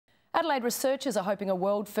Adelaide researchers are hoping a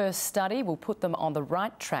world-first study will put them on the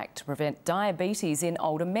right track to prevent diabetes in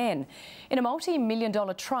older men. In a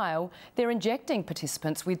multi-million-dollar trial, they're injecting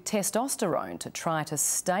participants with testosterone to try to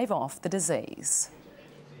stave off the disease.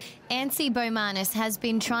 Ansi Bomanis has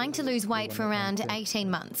been trying to lose weight for around 18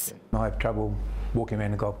 months. I have trouble walking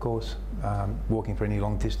around the golf course, walking for any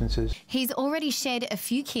long distances. He's already shed a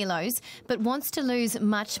few kilos, but wants to lose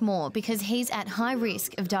much more because he's at high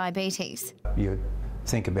risk of diabetes. You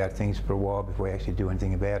think about things for a while before you actually do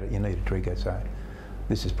anything about it. You need a trigger, so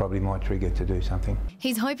this is probably my trigger to do something.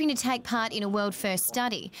 He's hoping to take part in a world-first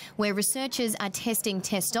study where researchers are testing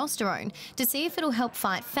testosterone to see if it'll help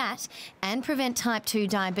fight fat and prevent type 2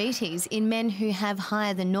 diabetes in men who have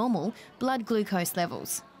higher than normal blood glucose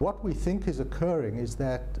levels. What we think is occurring is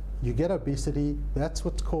that you get obesity, that's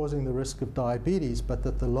what's causing the risk of diabetes, but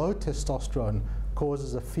that the low testosterone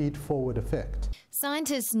causes a feed-forward effect.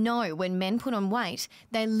 Scientists know when men put on weight,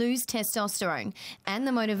 they lose testosterone and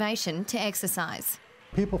the motivation to exercise.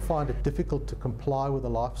 People find it difficult to comply with a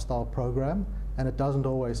lifestyle program, and it doesn't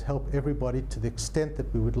always help everybody to the extent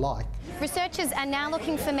that we would like. Researchers are now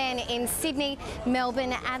looking for men in Sydney,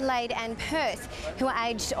 Melbourne, Adelaide and Perth who are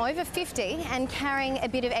aged over 50 and carrying a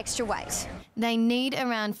bit of extra weight. They need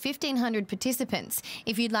around 1,500 participants.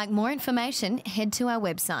 If you'd like more information, head to our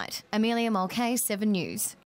website. Amelia Mulcahy, 7 News.